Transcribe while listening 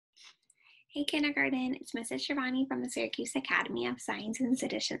Hey kindergarten, it's Mrs. Shivani from the Syracuse Academy of Science and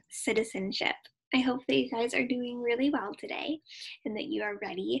Citizenship. I hope that you guys are doing really well today and that you are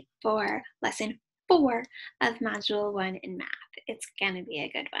ready for lesson 4 of module 1 in math. It's gonna be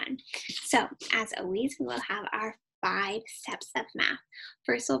a good one. So as always, we will have our 5 steps of math.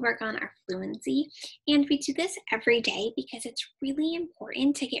 First, we'll work on our fluency, and we do this every day because it's really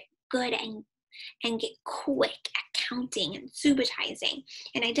important to get good and get quick at counting and SWBATizing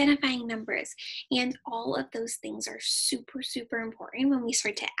and identifying numbers. And all of those things are super, super important when we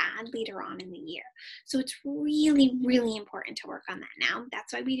start to add later on in the year. So it's really, really important to work on that now.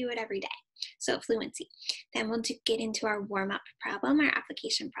 That's why we do it every day. So fluency. Then we'll get into our warm-up problem, our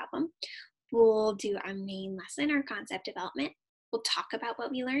application problem. We'll do our main lesson, our concept development. We'll talk about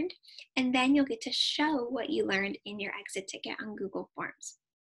what we learned, and then you'll get to show what you learned in your exit ticket on Google Forms.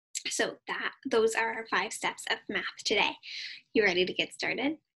 So those are our 5 steps of math today. You ready to get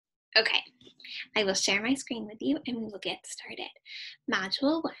started? Okay, I will share my screen with you and we will get started.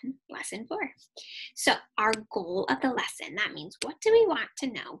 Module 1, lesson 4. So our goal of the lesson, that means what do we want to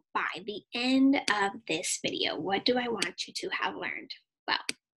know by the end of this video? What do I want you to have learned? Well,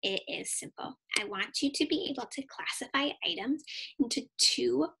 it is simple. I want you to be able to classify items into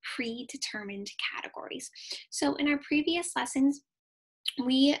 2 predetermined categories. So in our previous lessons,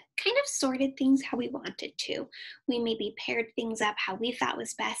 we kind of sorted things how we wanted to. We maybe paired things up how we thought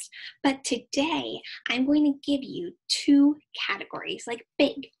was best. But today, I'm going to give you 2 categories, like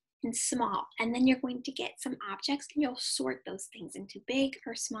big and small. And then you're going to get some objects and you'll sort those things into big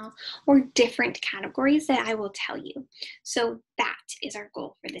or small or different categories that I will tell you. So that is our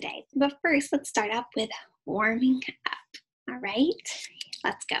goal for the day. But first, let's start up with warming up. All right,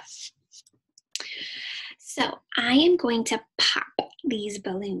 let's go. So I am going to pop these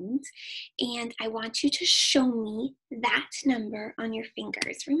balloons and I want you to show me that number on your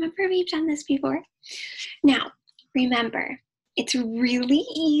fingers. Remember, we've done this before? Now, remember, it's really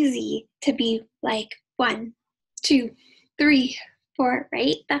easy to be like 1, 2, 3, 4,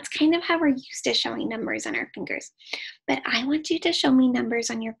 right? That's kind of how we're used to showing numbers on our fingers. But I want you to show me numbers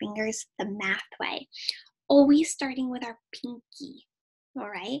on your fingers the math way, always starting with our pinky. All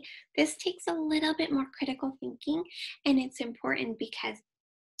right, this takes a little bit more critical thinking, and it's important because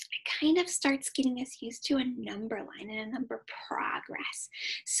it kind of starts getting us used to a number line and a number progress.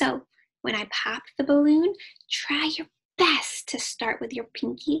 So when I pop the balloon, try your best to start with your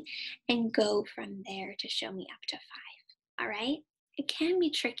pinky and go from there to show me up to 5. All right, it can be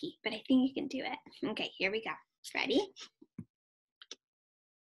tricky, but I think you can do it. Okay, here we go. Ready?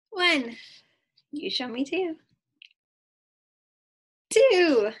 1. You show me 2.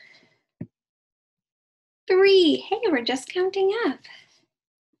 2. 3. Hey, we're just counting up.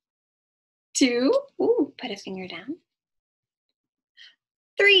 2. Ooh, put a finger down.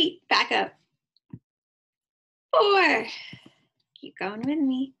 3. Back up. 4. Keep going with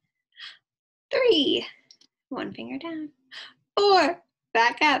me. 3. 1 finger down. 4.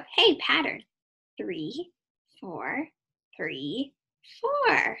 Back up. Hey, pattern. 3, 4, 3,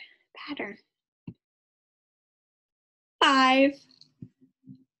 4. Pattern. 5,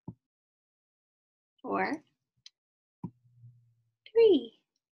 4, 3.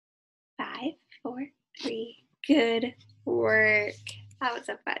 5, 4, 3. Good work. That was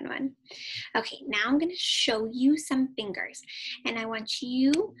a fun one. Okay, now I'm going to show you some fingers, and I want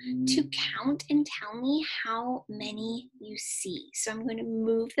you to count and tell me how many you see. So I'm going to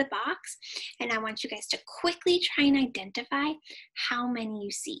move the box, and I want you guys to quickly try and identify how many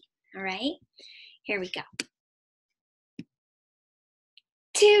you see. All right, here we go.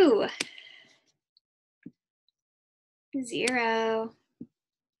 2, 0,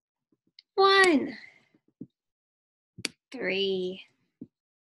 1, 3,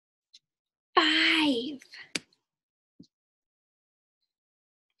 5,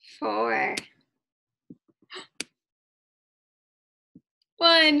 4,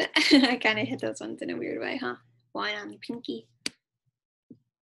 1. I kind of hit those ones in a weird way, huh? 1 on the pinky.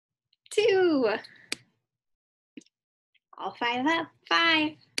 2. All 5 up.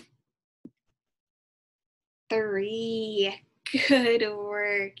 5. 3. Good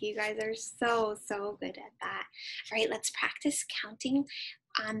work. You guys are so, so good at that. All right, let's practice counting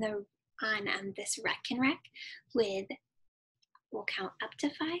on this rec and rec with, we'll count up to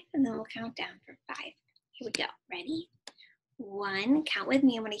 5 and then we'll count down from 5. Here we go. Ready? 1, count with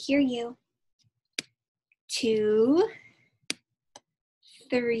me. I want to hear you. 2,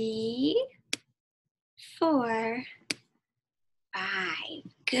 3, 4, 5.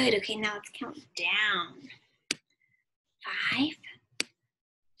 Good. Okay, now let's count down. 5,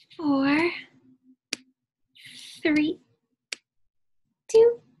 4, 3,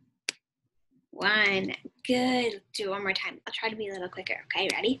 2, 1. Good. Let's do it one more time. I'll try to be a little quicker. Okay,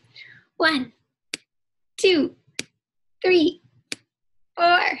 ready? 1, 2, 3,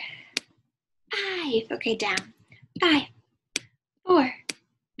 4, 5. Okay, down. 5, 4,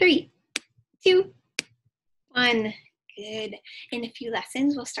 3, 2, 1. Good. In a few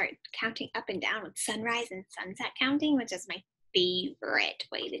lessons, we'll start counting up and down with sunrise and sunset counting, which is my favorite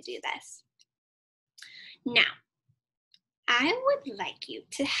way to do this. Now, I would like you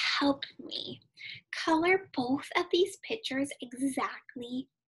to help me color both of these pictures exactly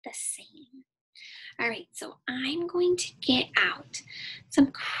the same. All right, so I'm going to get out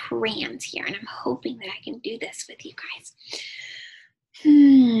some crayons here, and I'm hoping that I can do this with you guys.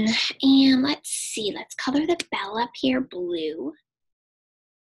 And let's see, let's color the bell up here blue.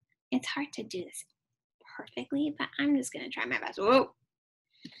 It's hard to do this perfectly, but I'm just gonna try my best. Whoa!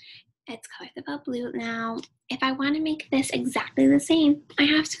 Let's color the bell blue. Now, if I want to make this exactly the same, I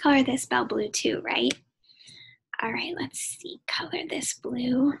have to color this bell blue too, right? All right, let's see, color this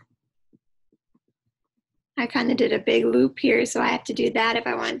blue. I kind of did a big loop here, so I have to do that if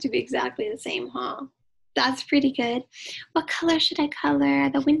I want it to be exactly the same, huh? That's pretty good. What color should I color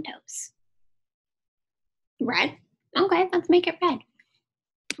the windows? Red? Okay, let's make it red.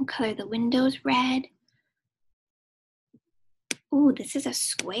 I'll color the windows red. Ooh, this is a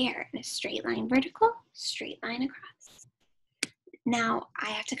square and a straight line vertical, straight line across. Now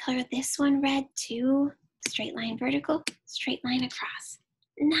I have to color this one red too. Straight line vertical, straight line across.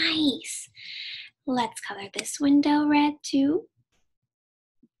 Nice. Let's color this window red too.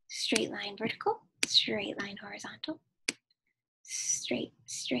 Straight line vertical, straight line horizontal. Straight,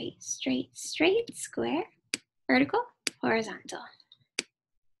 straight, straight, straight, square, vertical, horizontal.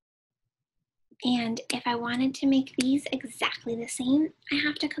 And if I wanted to make these exactly the same, I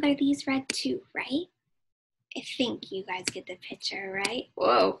have to color these red too, right? I think you guys get the picture, right?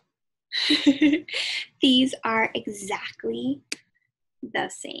 Whoa. These are exactly the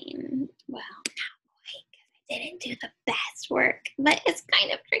same. Well, not quite, because I didn't do the best work, but it's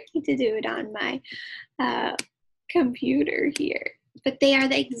kind of tricky to do it on my computer here. But they are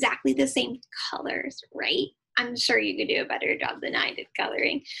exactly the same colors, right? I'm sure you could do a better job than I did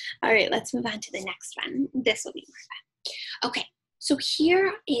coloring. All right, let's move on to the next one. This will be more fun. Okay, so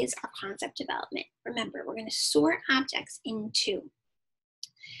here is our concept development. Remember, we're going to sort objects into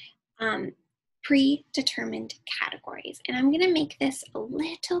predetermined categories. And I'm going to make this a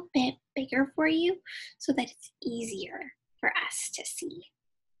little bit bigger for you so that it's easier for us to see.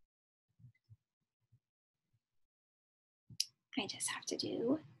 I just have to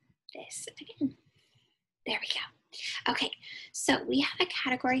do this again. There we go. Okay, so we have a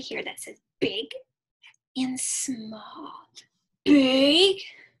category here that says big and small. Big,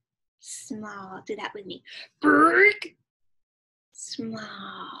 small. Do that with me. Big,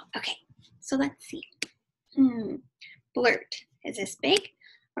 small. Okay, so let's see. Blurt. Is this big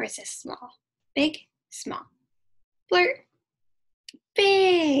or is this small? Big, small. Blurt,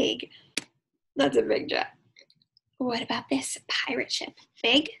 big. That's a big job. What about this pirate ship?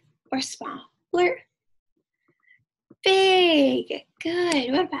 Big or small? Blurt, big.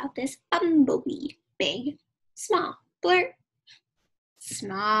 Good. What about this bumblebee? Big, small. Blurt,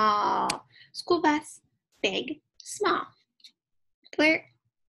 small. School bus? Big, small. Blurt,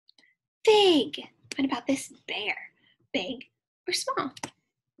 big. What about this bear? Big or small?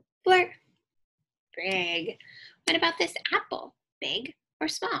 Blurt, big. What about this apple? Big or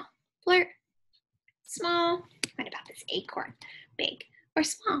small? Blurt, small. What about this acorn? Big or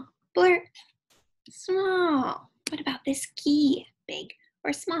small? Blurt, small. What about this key? Big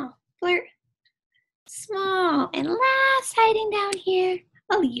or small? Blurt, small. And last, hiding down here,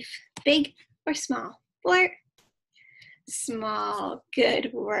 a leaf. Big or small? Blurt, small.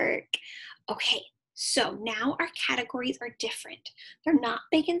 Good work. Okay, so now our categories are different. They're not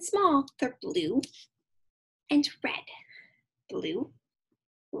big and small. They're blue and red. Blue,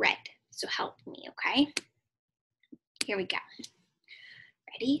 red. So help me, okay? Here we go.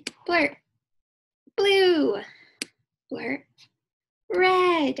 Ready? Blurt, blue. Blurt,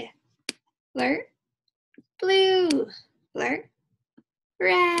 red. Blurt, blue. Blurt,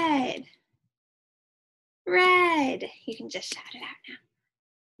 red. Red. You can just shout it out now.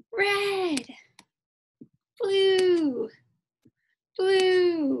 Red. Blue.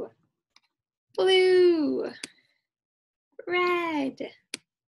 Blue. Blue. Red.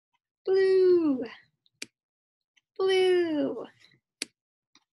 Blue. Blue.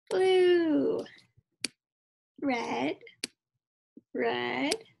 Blue. Red.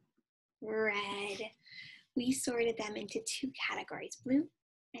 Red. Red. We sorted them into 2 categories, blue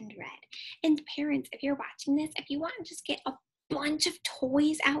and red. And parents, if you're watching this, if you want to just get a bunch of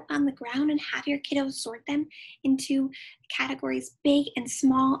toys out on the ground and have your kiddos sort them into categories big and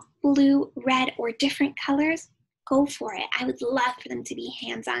small, blue, red, or different colors, go for it. I would love for them to be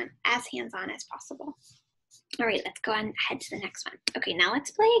hands-on as possible. All right, let's go on ahead to the next one. Okay, now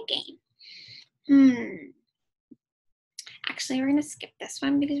let's play a game. Actually, we're gonna skip this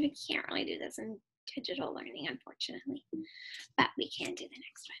one because we can't really do this in digital learning, unfortunately, but we can do the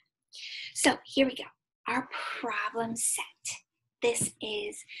next one. So here we go, our problem set. This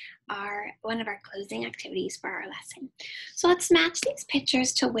is one of our closing activities for our lesson. So let's match these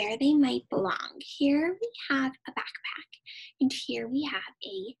pictures to where they might belong. Here we have a backpack, and here we have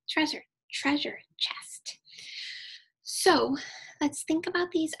a treasure chest. So let's think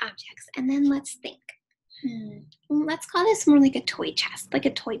about these objects, and then let's think. Let's call this more like a toy chest, like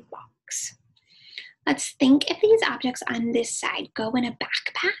a toy box. Let's think if these objects on this side go in a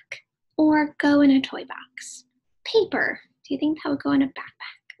backpack or go in a toy box. Paper. Do you think that would go in a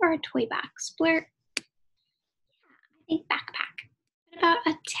backpack or a toy box? Blurt. Yeah, I think backpack. What about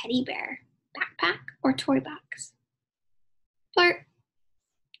a teddy bear? Backpack or toy box? Blurt.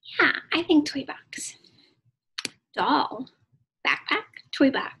 Yeah, I think toy box. Doll. Backpack, toy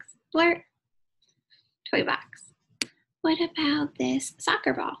box. Blurt. Toy box. What about this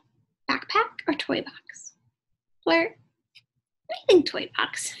soccer ball? Backpack or toy box? Blurt. I think toy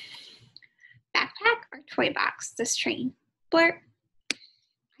box. Backpack or toy box? This train. Blurt.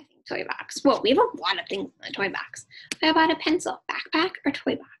 I think toy box. Well, we have a lot of things in the toy box. What about a pencil? Backpack or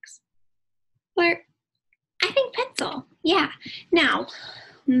toy box? Blurt. I think pencil. Yeah. Now,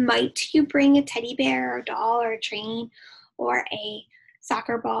 might you bring a teddy bear or doll or a train or a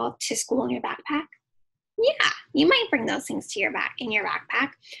soccer ball to school in your backpack? Yeah, you might bring those things to your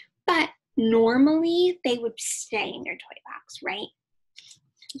backpack, but normally they would stay in your toy box, right?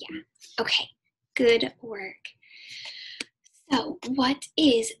 Yeah. Okay. Good work. So, what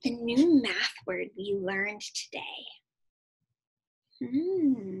is the new math word we learned today?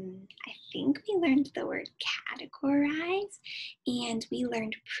 I think we learned the word categorize, and we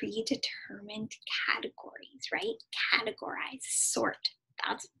learned predetermined categories, right? Categorize, sort.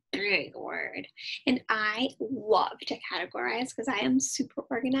 That's a big word. And I love to categorize because I am super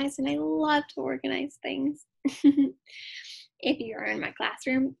organized and I love to organize things. If you're in my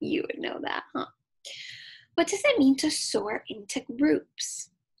classroom, you would know that, huh? What does it mean to sort into groups?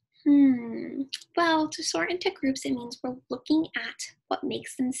 Well, to sort into groups, it means we're looking at what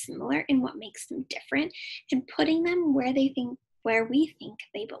makes them similar and what makes them different and putting them where we think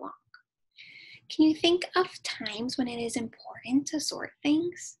they belong. Can you think of times when it is important to sort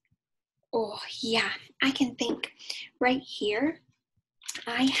things? Oh, yeah, I can think. Right here,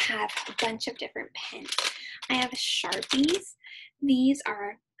 I have a bunch of different pens. I have Sharpies. These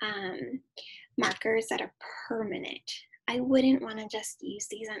are markers that are permanent. I wouldn't want to just use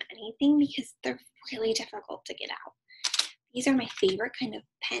these on anything because they're really difficult to get out. These are my favorite kind of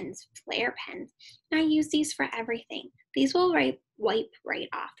pens, flare pens. And I use these for everything. These will wipe right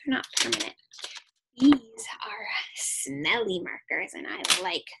off. They're not permanent. These are smelly markers and I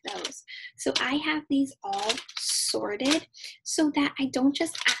like those. So I have these all sorted so that I don't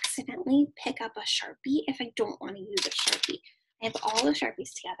just accidentally pick up a Sharpie if I don't want to use a Sharpie. I have all the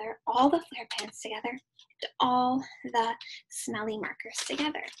Sharpies together, all the flare pens together, and all the smelly markers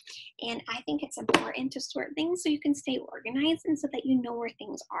together. And I think it's important to sort things so you can stay organized and so that you know where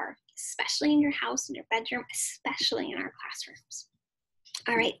things are, especially in your house, in your bedroom, especially in our classrooms.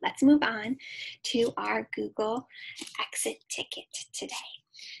 All right, let's move on to our Google exit ticket today.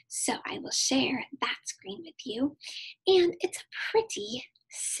 So I will share that screen with you. And it's a pretty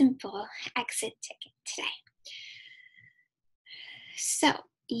simple exit ticket today. So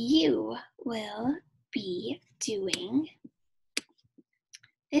you will be doing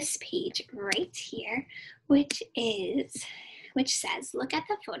this page right here, which says, look at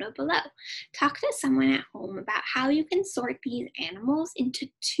the photo below. Talk to someone at home about how you can sort these animals into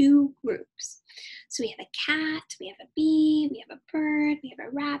two groups. So we have a cat, we have a bee, we have a bird, we have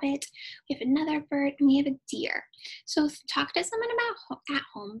a rabbit, we have another bird, and we have a deer. So talk to someone at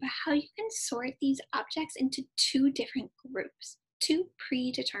home about how you can sort these objects into two different groups, two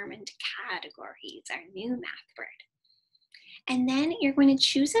predetermined categories, our new math word. And then you're going to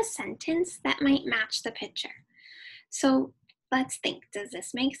choose a sentence that might match the picture. So let's think, does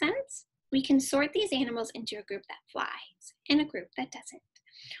this make sense? We can sort these animals into a group that flies and a group that doesn't.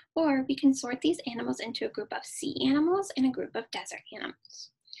 Or we can sort these animals into a group of sea animals and a group of desert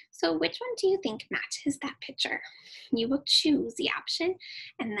animals. So which one do you think matches that picture? You will choose the option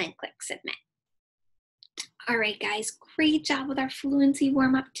and then click submit. All right, guys, great job with our fluency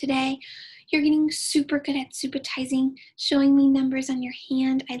warm-up today. You're getting super good at subitizing, showing me numbers on your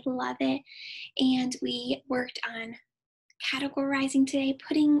hand. I love it. And we worked on categorizing today,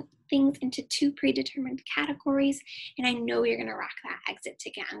 putting things into 2 predetermined categories. And I know you're gonna rock that exit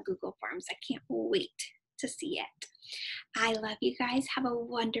ticket on Google Forms. I can't wait to see it. I love you guys. Have a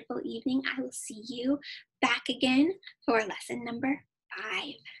wonderful evening. I will see you back again for lesson number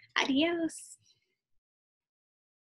 5. Adios.